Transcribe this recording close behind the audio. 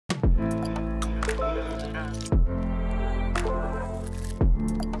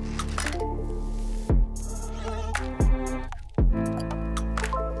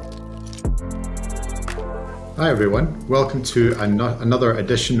Hi everyone, welcome to another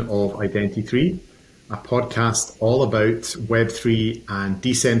edition of Identity 3, a podcast all about Web3 and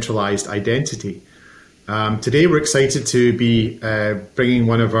decentralized identity. Today we're excited to be bringing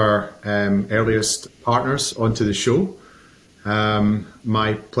one of our earliest partners onto the show.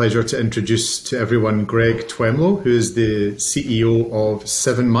 My pleasure to introduce to everyone Greg Twemlow, who is the CEO of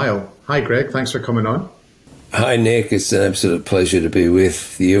 7Mile. Hi Greg, thanks for coming on. Hi Nick, it's an absolute pleasure to be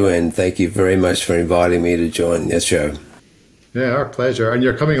with you, and thank you very much for inviting me to join this show. Yeah, our pleasure. And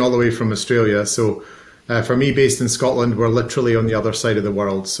you're coming all the way from Australia, so for me, based in Scotland, we're literally on the other side of the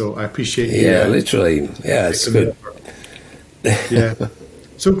world, so I appreciate you. Yeah, literally. Yeah, it's good. Yeah.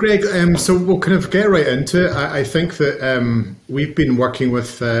 So Greg, so we'll kind of get right into it. I think that we've been working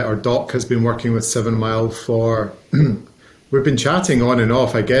with, or Doc has been working with 7Mile for, we've been chatting on and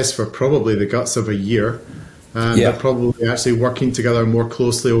off, I guess, for probably the guts of a year. They're probably actually working together more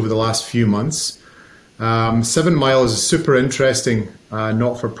closely over the last few months. 7Mile is a super interesting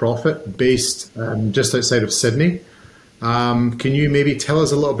not-for-profit based just outside of Sydney. Can you maybe tell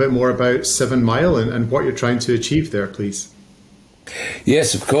us a little bit more about 7Mile and what you're trying to achieve there, please?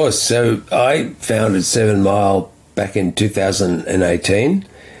 Yes, of course. So I founded 7Mile back in 2018,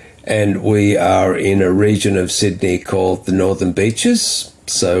 and we are in a region of Sydney called the Northern Beaches.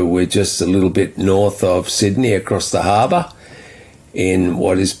 So we're just a little bit north of Sydney, across the harbour, in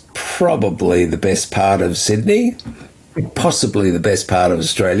what is probably the best part of Sydney, possibly the best part of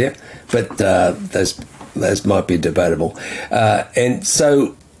Australia, but those might be debatable. And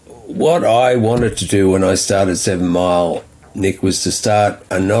so what I wanted to do when I started 7Mile, Nick, was to start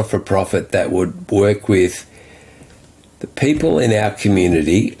a not-for-profit that would work with the people in our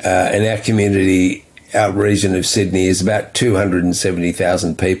community, and our region of Sydney is about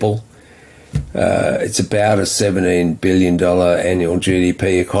 270,000 people. It's about a $17 billion annual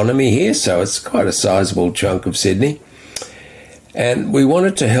GDP economy here, so it's quite a sizable chunk of Sydney. And we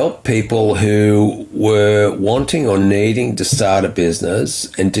wanted to help people who were wanting or needing to start a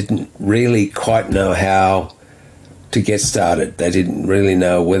business and didn't really quite know how to get started. They didn't really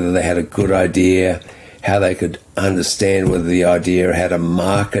know whether they had a good idea, how they could understand whether the idea had a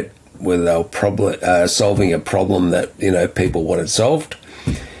market, whether they were solving a problem that people wanted solved.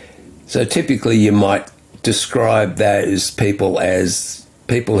 So typically you might describe those people as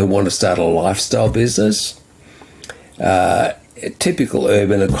people who want to start a lifestyle business, a typical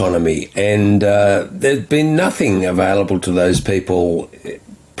urban economy, and there's been nothing available to those people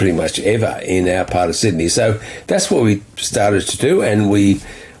pretty much ever in our part of Sydney. So that's what we started to do, and we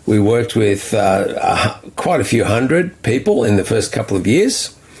worked with quite a few hundred people in the first couple of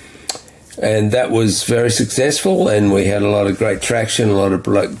years. And that was very successful, and we had a lot of great traction, a lot of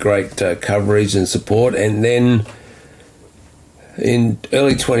great coverage and support. And then in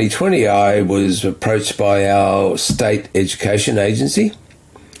early 2020, I was approached by our state education agency,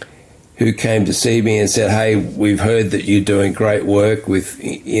 who came to see me and said, hey, we've heard that you're doing great work with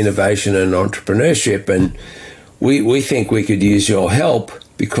innovation and entrepreneurship, and we think we could use your help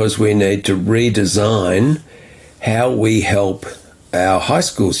because we need to redesign how we help our high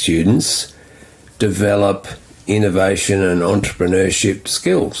school students develop innovation and entrepreneurship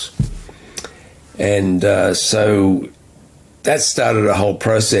skills. And so that started a whole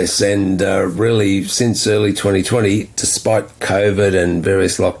process, and really since early 2020, despite COVID and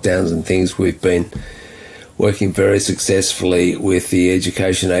various lockdowns and things, we've been working very successfully with the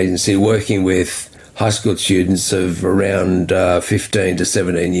education agency, working with high school students of around 15 to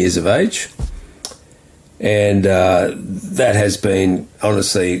 17 years of age. And that has been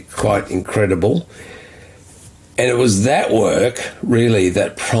honestly quite incredible. And it was that work really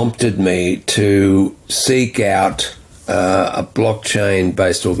that prompted me to seek out a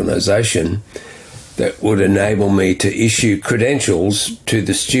blockchain-based organisation that would enable me to issue credentials to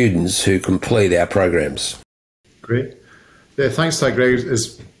the students who complete our programs. Great. Yeah, thanks for that, Greg.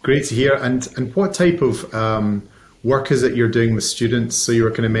 It's great to hear. And what type of work is it you're doing with students? So you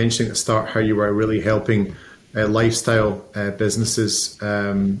were kind of mentioning at the start how you were really helping lifestyle businesses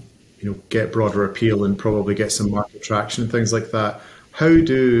get broader appeal and probably get some market traction and things like that. How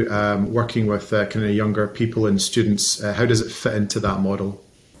do working with kind of younger people and students, how does it fit into that model?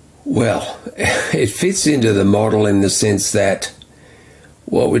 Well, it fits into the model in the sense that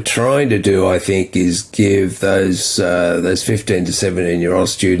what we're trying to do, I think, is give those 15 to 17-year-old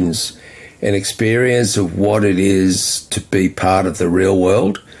students an experience of what it is to be part of the real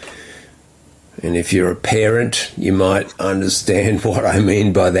world. And if you're a parent, you might understand what I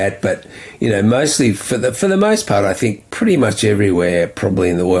mean by that. But, mostly for the most part, I think pretty much everywhere,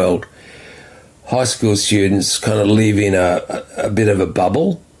 probably in the world, high school students kind of live in a bit of a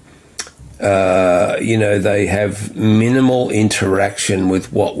bubble. They have minimal interaction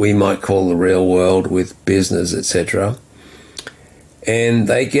with what we might call the real world, with business, etc. And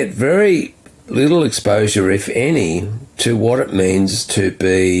they get very little exposure, if any, to what it means to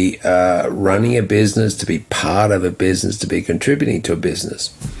be running a business, to be part of a business, to be contributing to a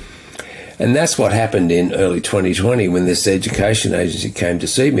business. And that's what happened in early 2020 when this education agency came to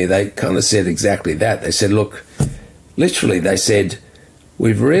see me. They kind of said exactly that. They said, look, literally, they said,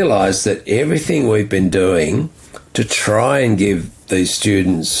 we've realised that everything we've been doing to try and give these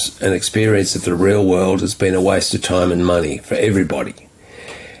students an experience of the real world has been a waste of time and money for everybody.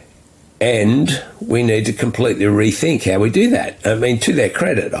 And we need to completely rethink how we do that. I mean, to their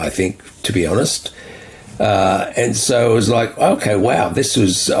credit, I think, to be honest. And so it was like, okay, wow, this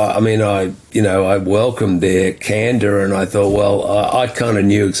was, I welcomed their candor, and I thought, well, I kind of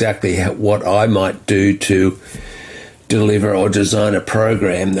knew exactly what I might do to deliver or design a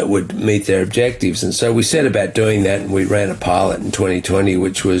program that would meet their objectives. And so we set about doing that, and we ran a pilot in 2020,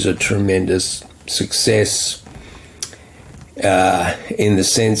 which was a tremendous success in the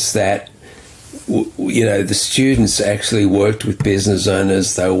sense that the students actually worked with business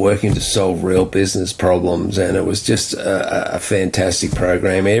owners. They were working to solve real business problems, and it was just a fantastic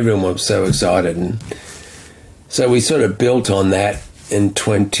program. Everyone was so excited. And so we sort of built on that in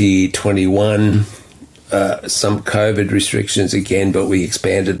 2021, some COVID restrictions again, but we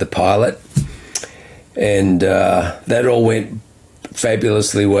expanded the pilot, and that all went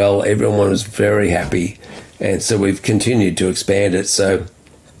fabulously well. Everyone was very happy, and so we've continued to expand it. So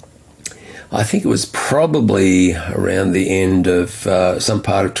I think it was probably around the end of some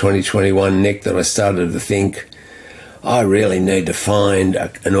part of 2021, Nick, that I started to think, I really need to find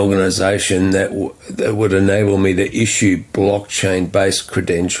an organisation that would enable me to issue blockchain-based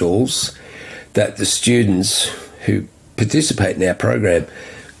credentials that the students who participate in our program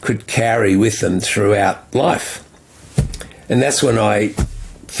could carry with them throughout life. And that's when I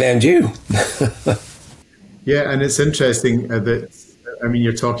found you. Yeah, and it's interesting that, I mean,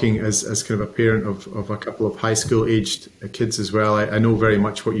 you're talking as kind of a parent of a couple of high school aged kids as well. I know very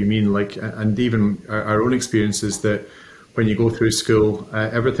much what you mean, and even our own experiences, that when you go through school,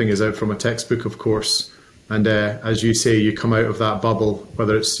 everything is out from a textbook, of course. And as you say, you come out of that bubble,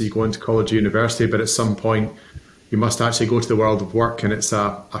 whether it's you go into college or university, but at some point you must actually go to the world of work, and it's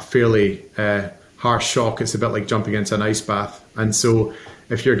a fairly harsh shock. It's a bit like jumping into an ice bath. And so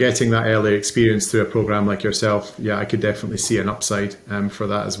if you're getting that early experience through a program like yourself, yeah, I could definitely see an upside for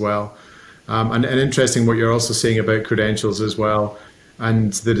that as well. And interesting what you're also saying about credentials as well,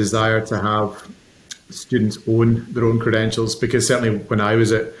 and the desire to have students own their own credentials, because certainly when I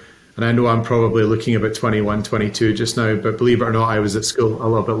was and I know I'm probably looking about 21, 22 just now, but believe it or not, I was at school a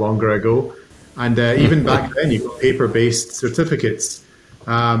little bit longer ago. And even back then, you got paper-based certificates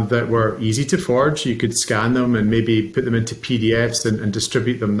that were easy to forge. You could scan them and maybe put them into PDFs and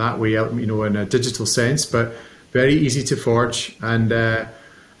distribute them that way, in a digital sense, but very easy to forge. And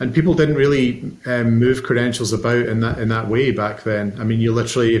people didn't really move credentials about in that way back then. I mean, you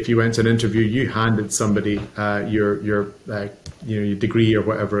literally, if you went to an interview, you handed somebody your degree or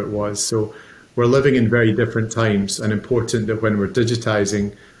whatever it was. So we're living in very different times, and important that when we're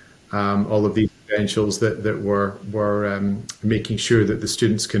digitizing all of these credentials, that we're making sure that the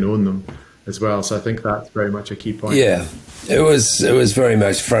students can own them as well. So I think that's very much a key point. Yeah, it was very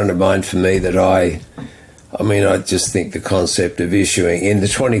much front of mind for me that I just think the concept of issuing, in the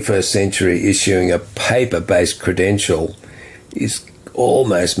 21st century, issuing a paper-based credential is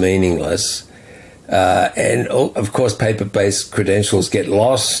almost meaningless. And of course, paper-based credentials get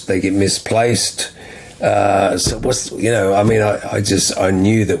lost, they get misplaced. I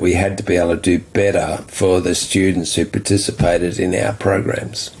knew that we had to be able to do better for the students who participated in our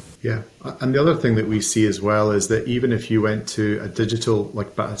programs. Yeah, and the other thing that we see as well is that even if you went to a digital,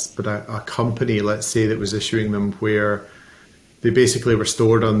 but a company, let's say, that was issuing them, where they basically were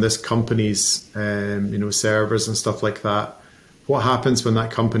stored on this company's, servers and stuff like that, what happens when that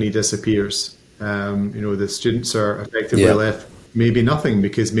company disappears? The students are effectively left maybe nothing,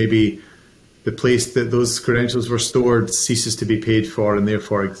 because maybe the place that those credentials were stored ceases to be paid for and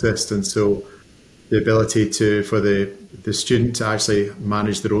therefore exist. And so the ability for the student to actually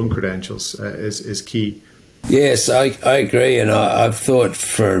manage their own credentials is key. Yes, I agree, and I've thought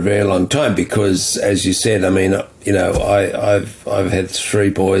for a very long time, because, as you said, I've had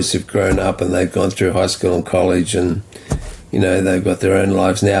three boys who've grown up and they've gone through high school and college, and they've got their own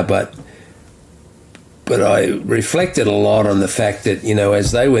lives now. But I reflected a lot on the fact that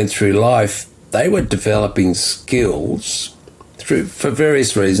as they went through life, they were developing skills for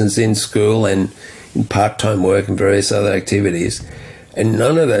various reasons in school and in part-time work and various other activities And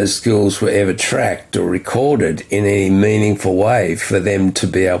none of those skills were ever tracked or recorded in any meaningful way for them to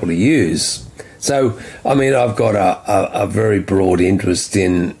be able to use. So, I mean, I've got a very broad interest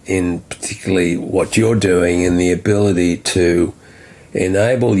in particularly what you're doing and the ability to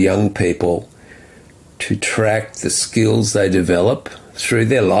enable young people to track the skills they develop through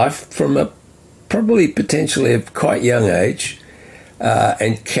their life from a probably potentially a quite young age,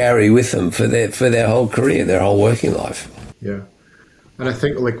 and carry with them for their whole career, their whole working life. Yeah. And I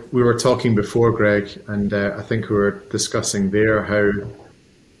think, like we were talking before, Greg, and I think we were discussing there how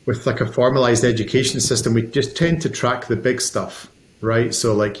with like a formalized education system, we just tend to track the big stuff, right?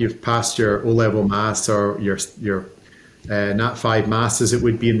 So like you've passed your O-level maths or your Nat 5 maths as it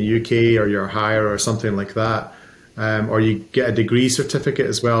would be in the UK, or your higher or something like that. Or you get a degree certificate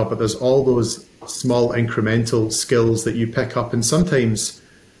as well, but there's all those small incremental skills that you pick up, and sometimes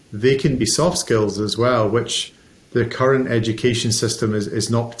they can be soft skills as well, which the current education system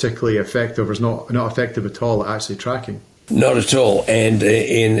is not particularly effective, or is not effective at all at actually tracking. Not at all. And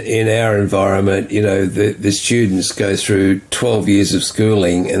in our environment, you know, the students go through 12 years of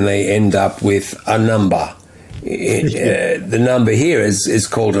schooling and they end up with a number. The number here is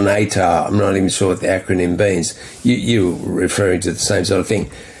called an ATAR. I'm not even sure what the acronym means. You're referring to the same sort of thing.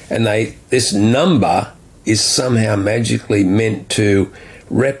 And this number is somehow magically meant to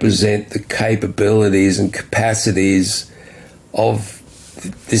represent the capabilities and capacities of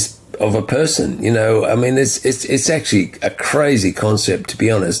a person. You know, I mean, it's actually a crazy concept, to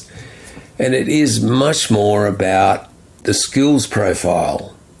be honest. And it is much more about the skills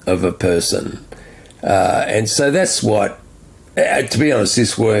profile of a person. And so that's what, to be honest,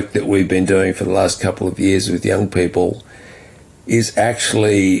 this work that we've been doing for the last couple of years with young people is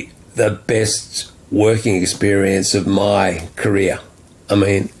actually the best working experience of my career. I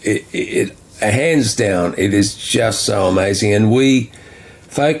mean, it hands down, it is just so amazing. And we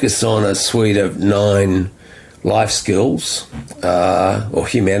focus on a suite of 9 life skills, or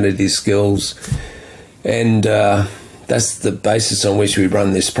humanities skills, and that's the basis on which we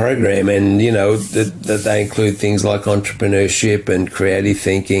run this program. And, you know, that they include things like entrepreneurship and creative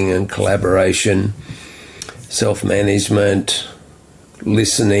thinking and collaboration, self-management,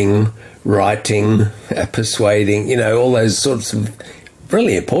 listening, writing, persuading, you know, all those sorts of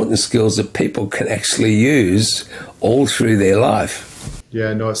really important skills that people can actually use all through their life.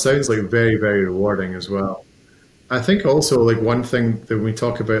 Yeah, no, it sounds like very, very rewarding as well. I think also, like, one thing that we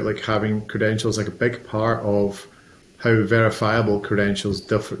talk about, like having credentials, like a big part of how verifiable credentials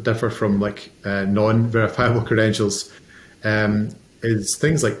differ from like non-verifiable credentials is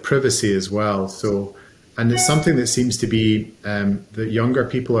things like privacy as well. So, and it's something that seems to be that younger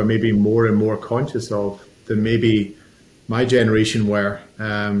people are maybe more and more conscious of than maybe my generation were,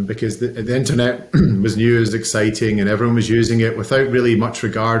 because the internet was new, as exciting, and everyone was using it without really much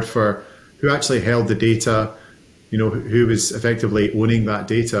regard for who actually held the data, you know, who was effectively owning that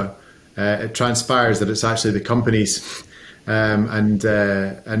data. It transpires that it's actually the companies, and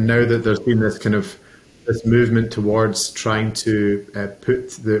now that there's been this movement towards trying to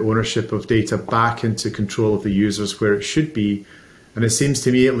put the ownership of data back into control of the users where it should be. And it seems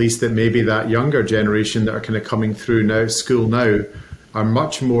to me, at least, that maybe that younger generation that are kind of coming through now, school now, are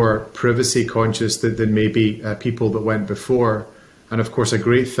much more privacy conscious than maybe people that went before. And of course, a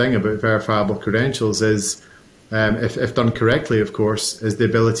great thing about verifiable credentials is, if done correctly, of course, is the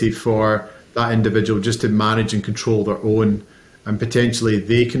ability for that individual just to manage and control their own, and potentially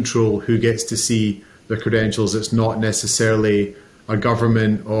they control who gets to see their credentials. It's not necessarily a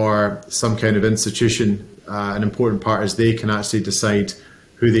government or some kind of institution. An important part is they can actually decide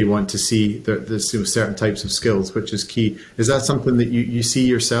who they want to see the certain types of skills, which is key. Is that something that you see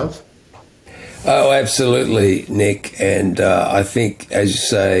yourself? Oh, absolutely, Nick. And I think, as you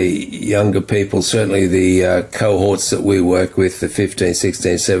say, younger people, certainly the cohorts that we work with, the 15,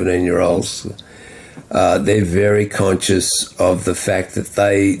 16, 17-year-olds, they're very conscious of the fact that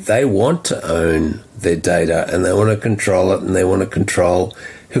they want to own their data, and they want to control it, and they want to control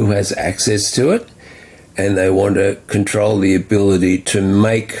who has access to it, and they want to control the ability to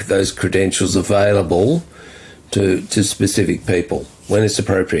make those credentials available to specific people when it's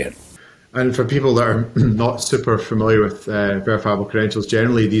appropriate. And for people that are not super familiar with verifiable credentials,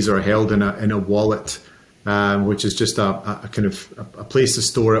 generally these are held in a wallet, which is just a kind of a place to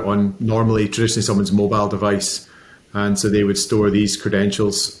store it on, traditionally someone's mobile device. And so they would store these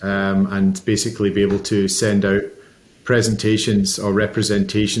credentials and basically be able to send out presentations or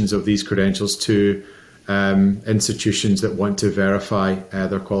representations of these credentials to institutions that want to verify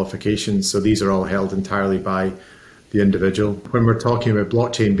their qualifications. So these are all held entirely by the individual. When we're talking about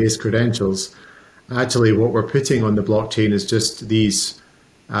blockchain-based credentials, Actually, what we're putting on the blockchain is just these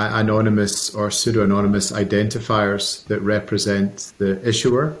anonymous or pseudo-anonymous identifiers that represent the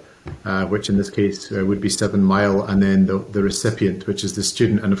issuer, which in this case would be 7mile, and then the recipient, which is the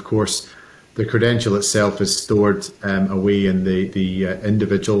student. And of course, the credential itself is stored away in the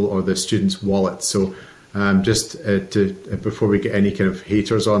individual or the student's wallet. So before we get any kind of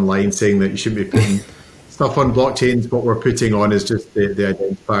haters online saying that you shouldn't be putting stuff on blockchains, what we're putting on is just the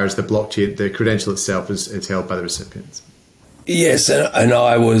identifiers. The blockchain, the credential itself is held by the recipients. Yes, and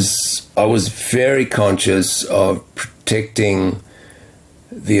I was very conscious of protecting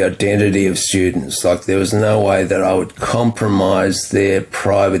the identity of students. Like, there was no way that I would compromise their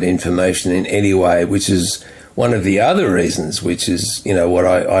private information in any way, which is one of the other reasons, which is, what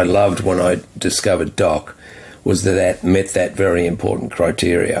I loved when I discovered Doc, was that met that very important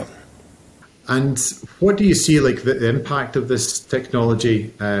criteria. And what do you see like the impact of this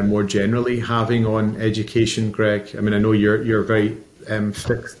technology more generally having on education, Greg? I mean, I know you're very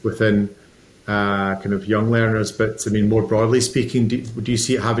fixed within kind of young learners, but I mean, more broadly speaking, do you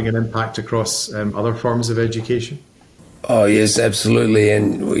see it having an impact across other forms of education? Oh, yes, absolutely.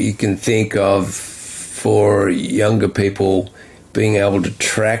 And you can think of, for younger people, being able to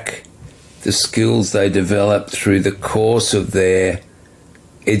track the skills they develop through the course of their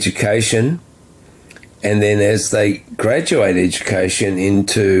education. And then as they graduate education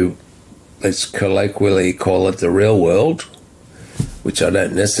into, let's colloquially call it the real world, which I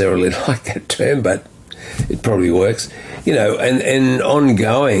don't necessarily like that term, but it probably works, and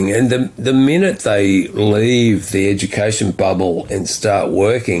ongoing. And the minute they leave the education bubble and start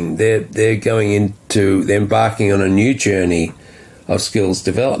working, they're embarking on a new journey of skills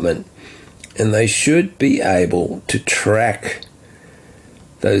development. And they should be able to track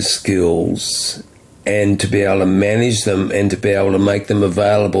those skills and to be able to manage them and to be able to make them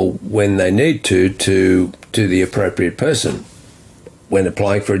available when they need to the appropriate person when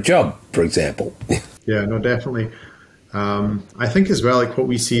applying for a job, for example. Yeah, no, definitely. I think as well, like what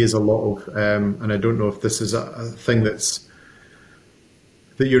we see is a lot of, and I don't know if this is a thing that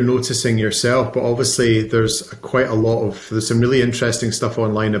you're noticing yourself, but obviously there's there's some really interesting stuff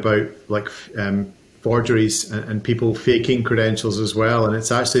online about like forgeries and people faking credentials as well. And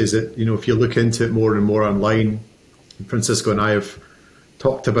it's actually, if you look into it more and more online, Francisco and I have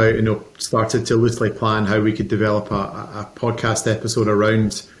talked about, started to loosely plan how we could develop a podcast episode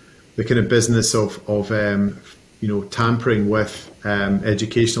around the kind of business of tampering with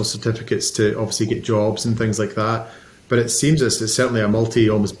educational certificates to obviously get jobs and things like that. But it seems it's certainly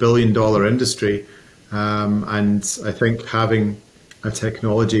a almost billion-dollar industry. And I think having a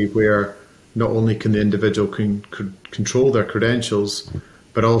technology where not only can the individual control their credentials,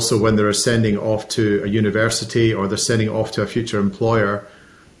 but also when they're sending off to a university or they're sending off to a future employer,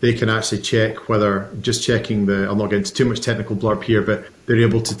 they can actually check whether, just checking I'm not getting into too much technical blurb here, but they're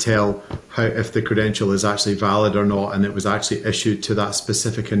able to tell if the credential is actually valid or not, and it was actually issued to that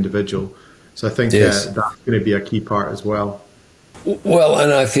specific individual. So I think yes, that's going to be a key part as well. Well,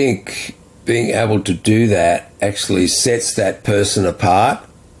 and I think being able to do that actually sets that person apart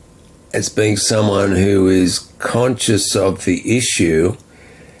as being someone who is conscious of the issue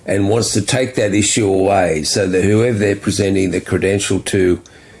and wants to take that issue away so that whoever they're presenting the credential to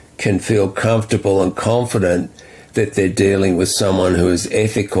can feel comfortable and confident that they're dealing with someone who is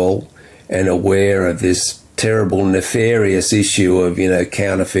ethical and aware of this terrible, nefarious issue of,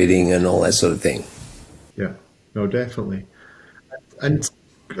 counterfeiting and all that sort of thing. Yeah, no, definitely. And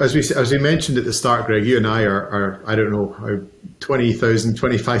as we mentioned at the start, Greg, you and I are I don't know, 20,000,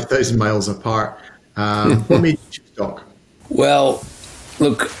 25,000 miles apart. What made you choose Doc? Well,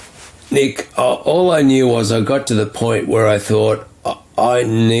 look, Nick, all I knew was I got to the point where I thought I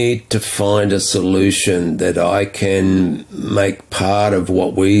need to find a solution that I can make part of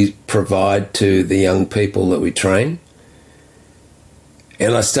what we provide to the young people that we train.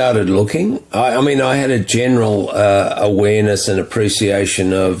 And I started looking. I had a general awareness and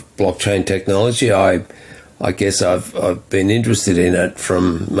appreciation of blockchain technology. I guess I've been interested in it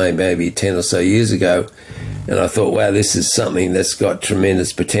from maybe 10 or so years ago. And I thought, wow, this is something that's got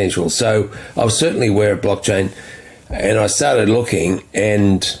tremendous potential. So I was certainly aware of blockchain. And I started looking.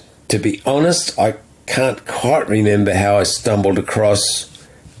 And to be honest, I can't quite remember how I stumbled across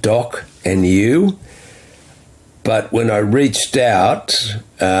Doc and you. But when I reached out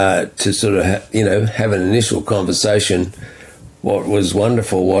to sort of, have an initial conversation, what was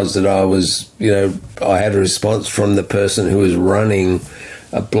wonderful was that I had a response from the person who was running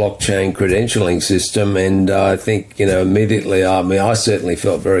a blockchain credentialing system. And I think, immediately, I certainly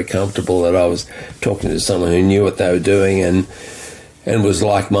felt very comfortable that I was talking to someone who knew what they were doing and was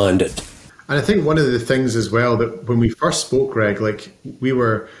like-minded. And I think one of the things as well that when we first spoke, Greg, like we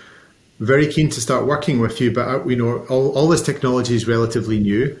were very keen to start working with you, but all this technology is relatively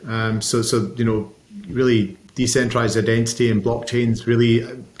new. So really decentralized identity and blockchains really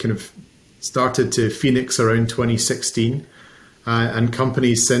kind of started to phoenix around 2016. And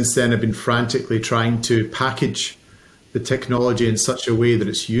companies since then have been frantically trying to package the technology in such a way that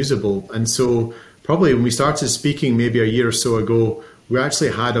it's usable. And so probably when we started speaking maybe a year or so ago, we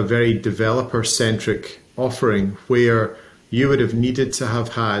actually had a very developer-centric offering where you would have needed to have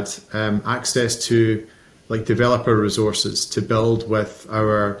had access to like developer resources to build with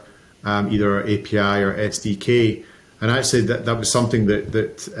our either our API or SDK. And actually that was something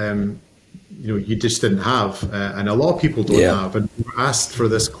that you just didn't have. And a lot of people don't have. And we're asked for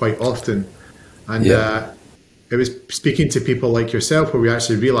this quite often. And it was speaking to people like yourself where we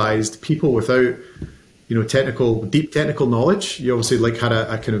actually realized people without deep technical knowledge, you obviously like had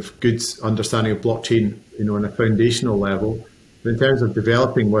a kind of good understanding of blockchain, on a foundational level. But in terms of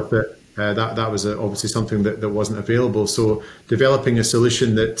developing with it, that was obviously something that wasn't available. So developing a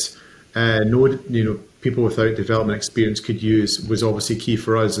solution that people without development experience could use was obviously key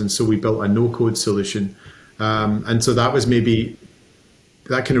for us. And so we built a no-code solution. And so that was maybe,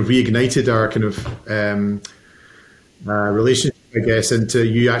 that kind of reignited our kind of relationship, I guess, into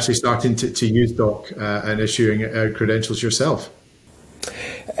you actually starting to use Doc and issuing credentials yourself.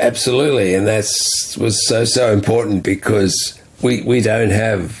 Absolutely, and that was so important because we don't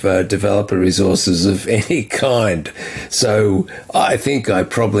have developer resources of any kind. So I think I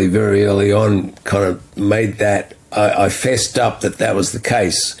probably very early on kind of made that, I fessed up that was the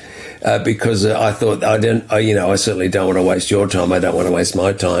case because I thought I certainly don't want to waste your time. I don't want to waste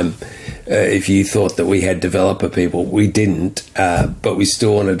my time. If you thought that we had developer people, we didn't, but we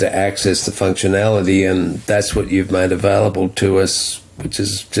still wanted to access the functionality, and that's what you've made available to us, which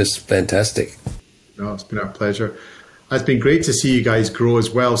is just fantastic. No, it's been our pleasure. It's been great to see you guys grow as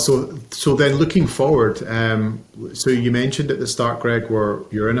well. So then looking forward, so you mentioned at the start, Greg, where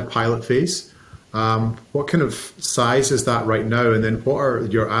you're in a pilot phase. What kind of size is that right now? And then what are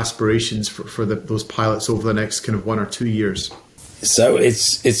your aspirations for those pilots over the next kind of 1 or 2 years? So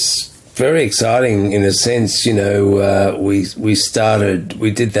it's very exciting in a sense. We did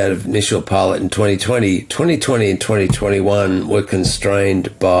that initial pilot in 2020. 2020 and 2021 were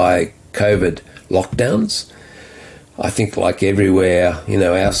constrained by COVID lockdowns. I think like everywhere,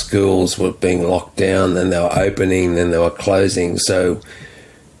 our schools were being locked down, then they were opening, then they were closing. So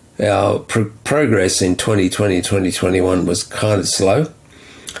our progress in 2020, 2021 was kind of slow.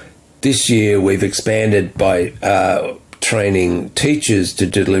 This year we've expanded by training teachers to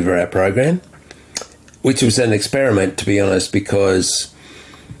deliver our program, which was an experiment, to be honest, because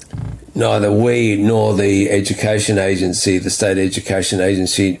neither we nor the education agency, the state education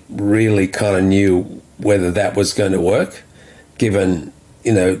agency, really kind of knew whether that was going to work, given,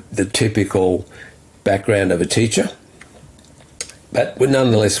 the typical background of a teacher. But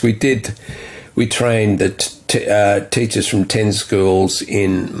nonetheless, we trained the teachers from 10 schools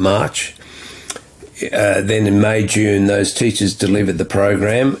in March. Then in May, June, those teachers delivered the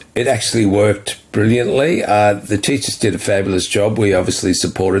program. It actually worked brilliantly. The teachers did a fabulous job. We obviously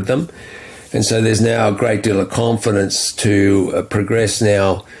supported them. And so there's now a great deal of confidence to progress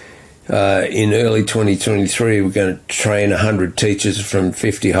now. In early 2023, we're going to train 100 teachers from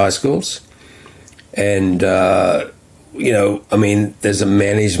 50 high schools. And, there's a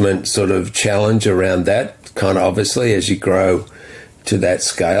management sort of challenge around that, kind of obviously, as you grow to that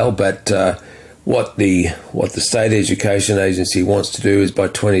scale. But what the state education agency wants to do is by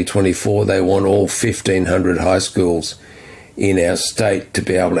 2024, they want all 1,500 high schools in our state to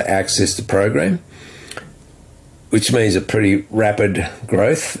be able to access the program, which means a pretty rapid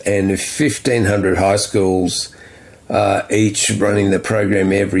growth. And if 1,500 high schools each running the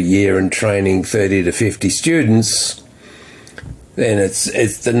program every year and training 30 to 50 students, then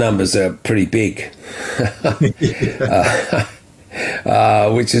the numbers are pretty big,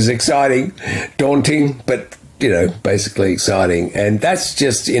 which is exciting, daunting, but basically exciting. And that's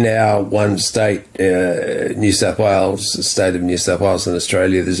just in our one state, New South Wales, the state of New South Wales in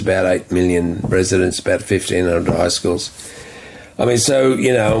Australia. There's about 8 million residents, about 1,500 high schools. And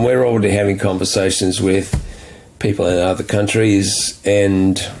we're already having conversations with people in other countries,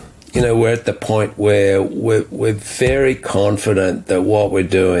 and we're at the point where we're very confident that what we're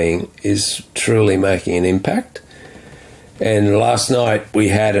doing is truly making an impact. And last night we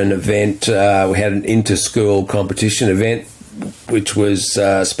had an event, we had an inter-school competition event, which was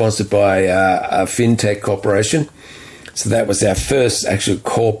sponsored by a fintech corporation. So that was our first actual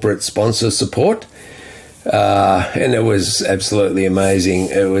corporate sponsor support. And it was absolutely amazing.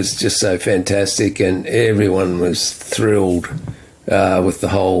 It was just so fantastic, and everyone was thrilled with the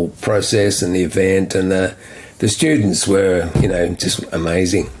whole process and the event, and the students were, just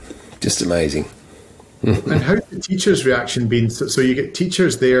amazing, just amazing. And how's the teachers' reaction been? So you get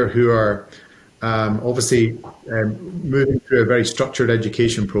teachers there who are obviously moving through a very structured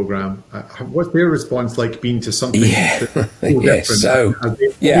education program. What's their response like being to something that's so different? So, have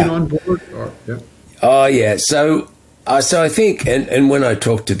they been on board? Or, Oh, yeah. So I think, and when I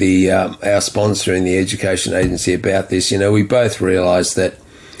talked to our sponsor in the education agency about this, we both realised that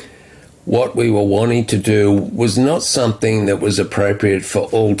what we were wanting to do was not something that was appropriate for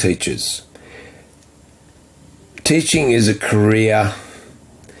all teachers. Teaching is a career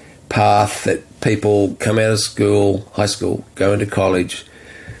path that people come out of school, high school, go into college,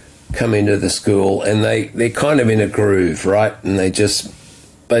 come into the school, and they're kind of in a groove, right? And they just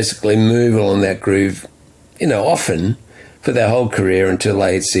basically move along that groove, often for their whole career until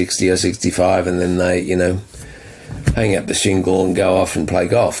they hit 60 or 65, and then they, hang up the shingle and go off and play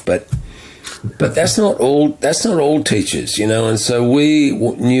golf. But that's not all teachers, and so we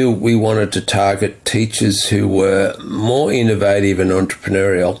knew we wanted to target teachers who were more innovative and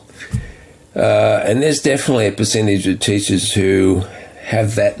entrepreneurial. And there's definitely a percentage of teachers who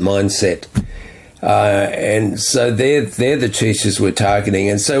have that mindset. And so they're the teachers we're targeting.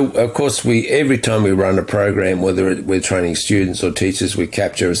 And so, of course, every time we run a program, whether we're training students or teachers, we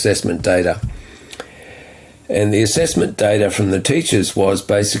capture assessment data. And the assessment data from the teachers was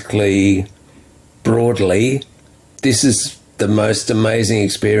basically, broadly, this is the most amazing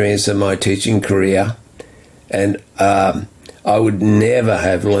experience of my teaching career. And I would never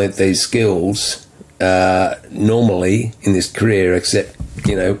have learnt these skills normally in this career except,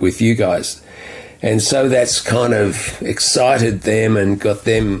 with you guys. And so that's kind of excited them and got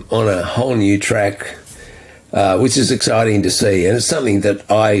them on a whole new track, which is exciting to see. And it's something that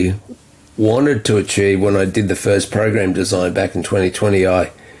I wanted to achieve when I did the first program design back in 2020.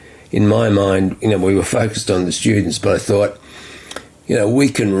 In my mind, we were focused on the students, but I thought, we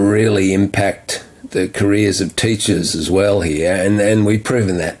can really impact the careers of teachers as well here. And we've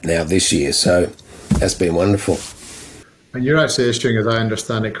proven that now this year. So that's been wonderful. And you're actually issuing, as I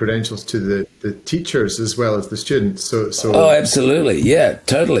understand it, credentials to the teachers as well as the students. So Oh, absolutely. Yeah,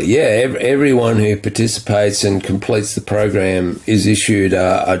 totally. Yeah, everyone who participates and completes the program is issued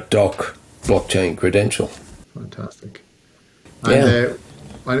a DOC blockchain credential. Fantastic. Yeah.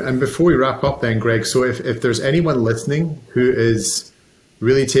 And before we wrap up then, Greg, so if there's anyone listening who is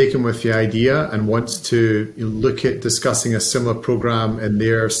really taken with the idea and wants to look at discussing a similar program in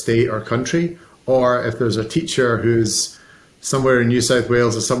their state or country, or if there's a teacher who's somewhere in New South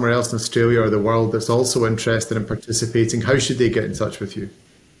Wales or somewhere else in Australia or the world that's also interested in participating, how should they get in touch with you?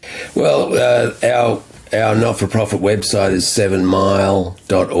 Well, our not-for-profit website is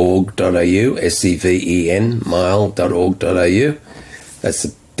SEVENmile.org.au, SEVEN mile.org.au. That's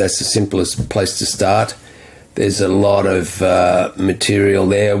the simplest place to start. There's a lot of material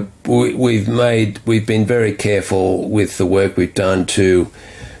there. We've been very careful with the work we've done to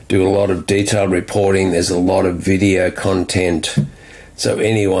do a lot of detailed reporting. There's a lot of video content. So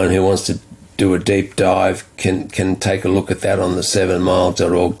anyone who wants to do a deep dive can take a look at that on the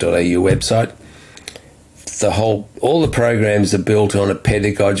SEVENmile.org.au website. All the programs are built on a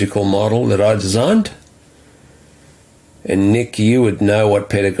pedagogical model that I designed. And Nick, you would know what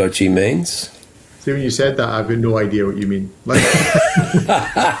pedagogy means. See, when you said that, I've got no idea what you mean.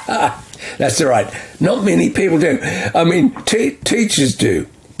 That's all right. Not many people do. I mean, teachers do.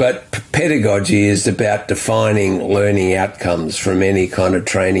 But pedagogy is about defining learning outcomes from any kind of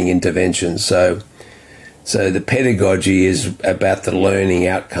training intervention. So the pedagogy is about the learning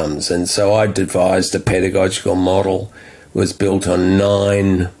outcomes. And so I devised a pedagogical model, was built on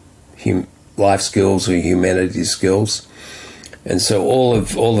 9 life skills or humanities skills. And so all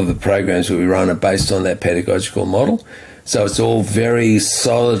of the programs that we run are based on that pedagogical model. So it's all very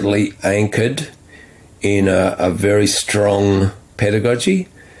solidly anchored in a very strong pedagogy.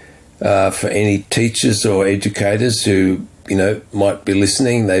 For any teachers or educators who, might be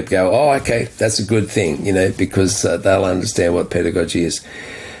listening, they'd go, oh, okay, that's a good thing, because they'll understand what pedagogy is.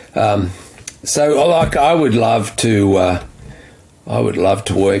 So I would love to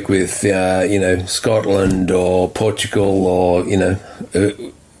work with, Scotland or Portugal or,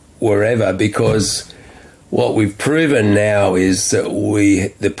 wherever, because what we've proven now is that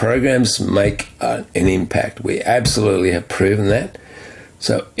the programs make an impact. We absolutely have proven that.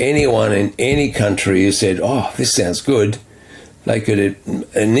 So anyone in any country who said, oh, this sounds good, they could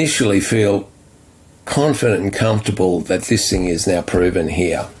initially feel confident and comfortable that this thing is now proven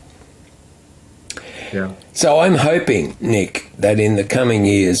here. Yeah. So I'm hoping, Nick, that in the coming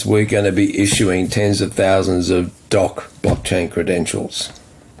years we're going to be issuing tens of thousands of DOC blockchain credentials.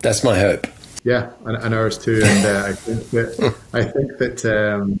 That's my hope. Yeah, and ours too. And I think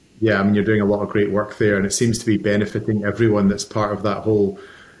that yeah, I mean, you're doing a lot of great work there, and it seems to be benefiting everyone that's part of that whole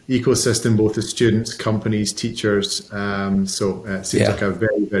ecosystem, both the students, companies, teachers. So it seems like a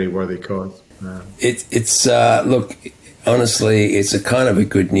very, very worthy cause. It's look, honestly, it's a kind of a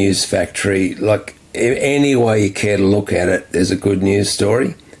good news factory. Like, any way you care to look at it, there's a good news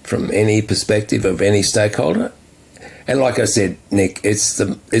story from any perspective of any stakeholder. And like I said, Nick, it's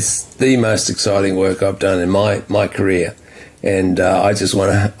the most exciting work I've done in my career. And I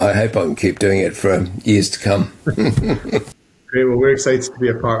hope I can keep doing it for years to come. Great. Well, we're excited to be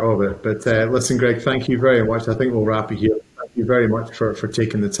a part of it. But listen, Greg, thank you very much. I think we'll wrap it here. Thank you very much for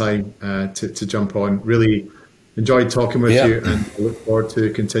taking the time to jump on. Really enjoyed talking with you, and I look forward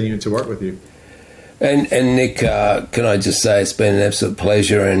to continuing to work with you. And Nick, can I just say it's been an absolute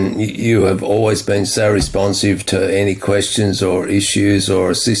pleasure, and you have always been so responsive to any questions or issues or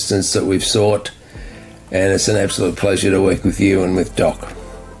assistance that we've sought. And it's an absolute pleasure to work with you and with Doc.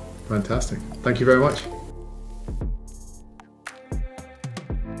 Fantastic. Thank you very much.